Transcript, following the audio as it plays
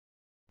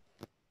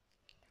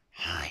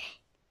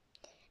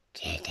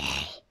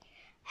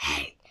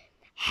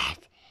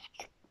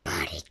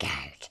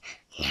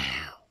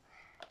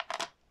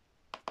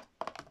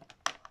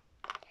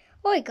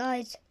Hi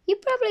guys, you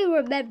probably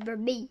remember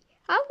me.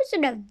 I was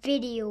in a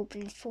video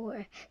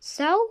before,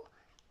 so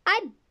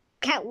I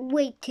can't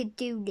wait to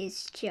do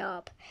this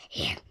job.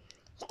 Yeah,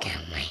 you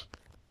can't wait.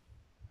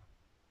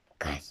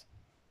 Because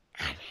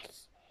I'm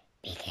his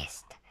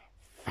biggest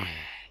fan.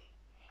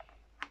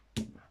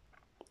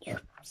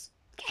 Oops,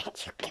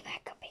 can't you get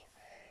back up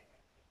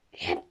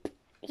here? Yep,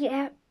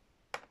 yeah.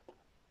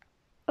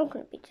 I'm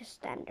gonna be just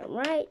standing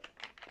right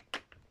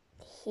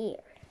here.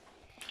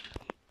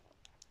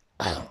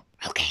 Oh,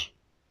 okay.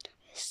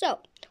 So,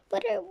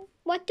 what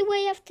do I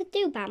have to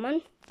do,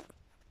 Batman?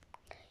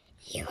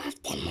 You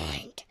have to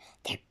mind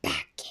the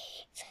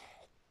Batcave.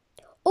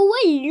 Oh,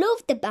 I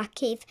love the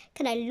Batcave.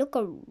 Can I look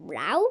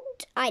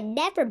around? I've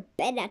never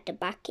been at the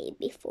Batcave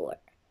before.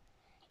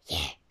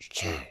 Yeah,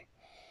 sure.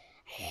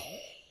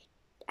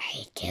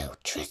 I do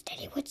trust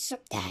anyone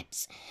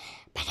sometimes,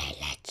 but I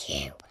let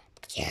you,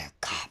 because you're a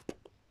cop.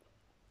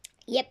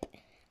 Yep,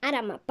 and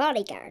I'm a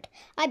bodyguard.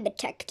 I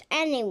protect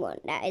anyone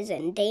that is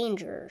in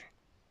danger.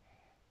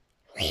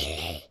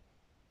 Really?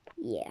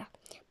 Yeah,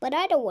 but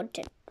I don't want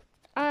to.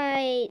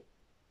 I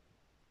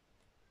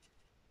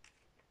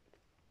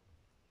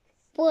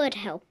would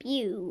help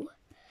you.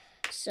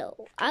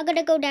 So, I'm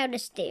gonna go down the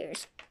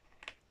stairs.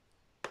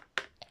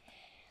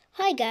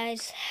 Hi,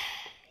 guys.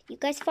 You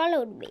guys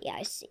followed me,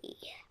 I see.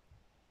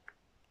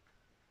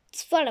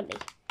 Just follow me.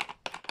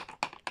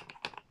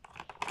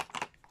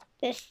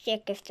 Let's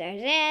check if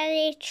there's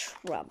any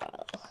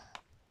trouble.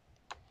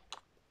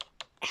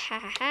 Ha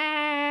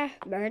ha,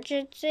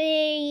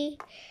 emergency.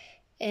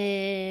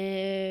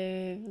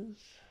 I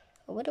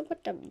wonder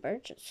what the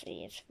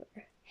emergency is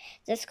for.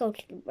 Let's go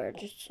to the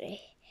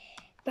emergency.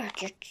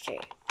 Emergency.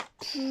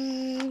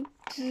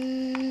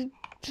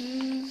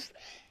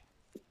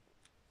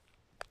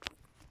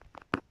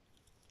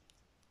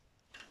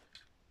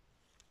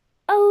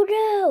 Oh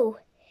no!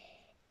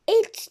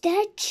 It's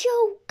that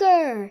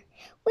Joker!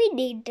 We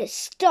need to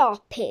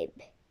stop him.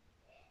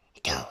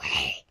 Don't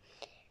worry.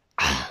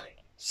 I'll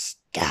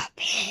stop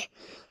him.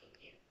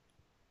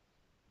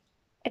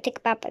 I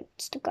think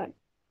Batman's the gun.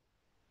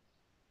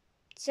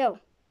 So,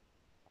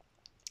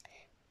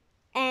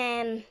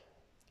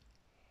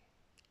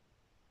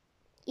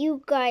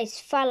 you guys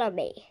follow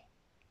me.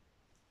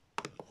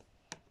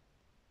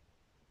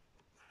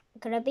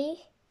 Gonna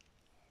be?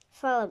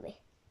 Follow me.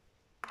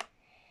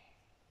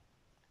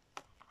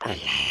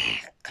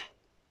 Look,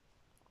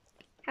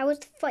 How was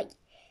the fight?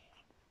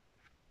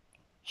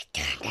 it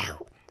turned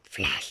out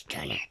Flash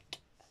done it.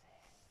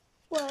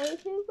 Why,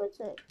 who was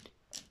it?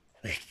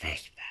 With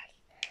first pass.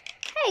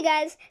 Hey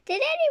guys,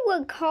 did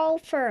anyone call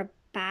for a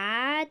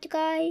bad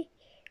guy?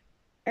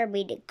 Or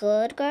mean a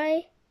good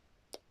guy?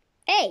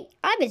 Hey,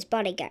 I'm his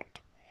bodyguard.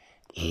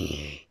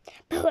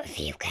 But if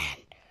you can.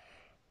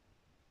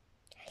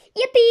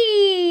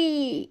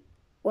 Yippee!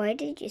 Why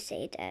did you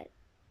say that?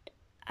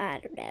 I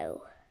don't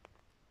know.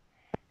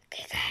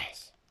 Okay,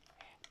 guys.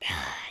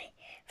 Bye.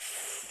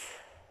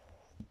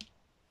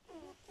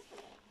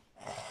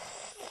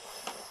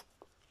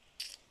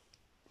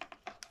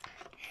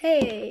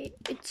 Hey,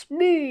 it's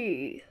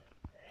me.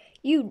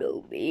 You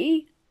know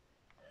me.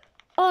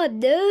 I'm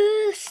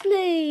the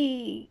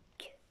Slade.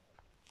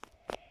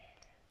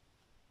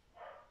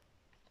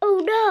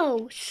 Oh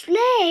no,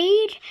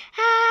 Slade!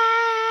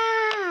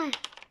 Ah!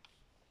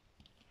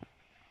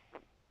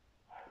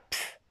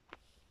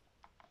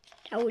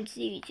 That was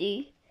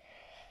easy.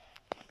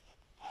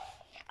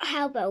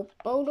 How about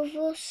both of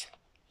us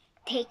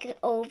take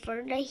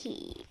over the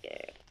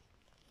heater?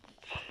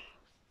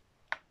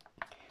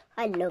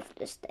 I love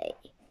the stay.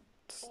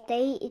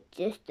 Stay is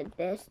just the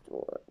best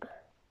one.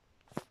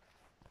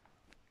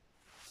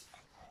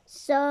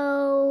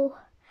 So,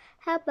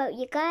 how about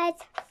you guys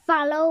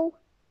follow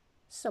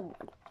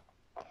someone?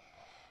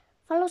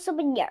 Follow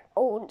someone your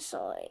own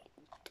side.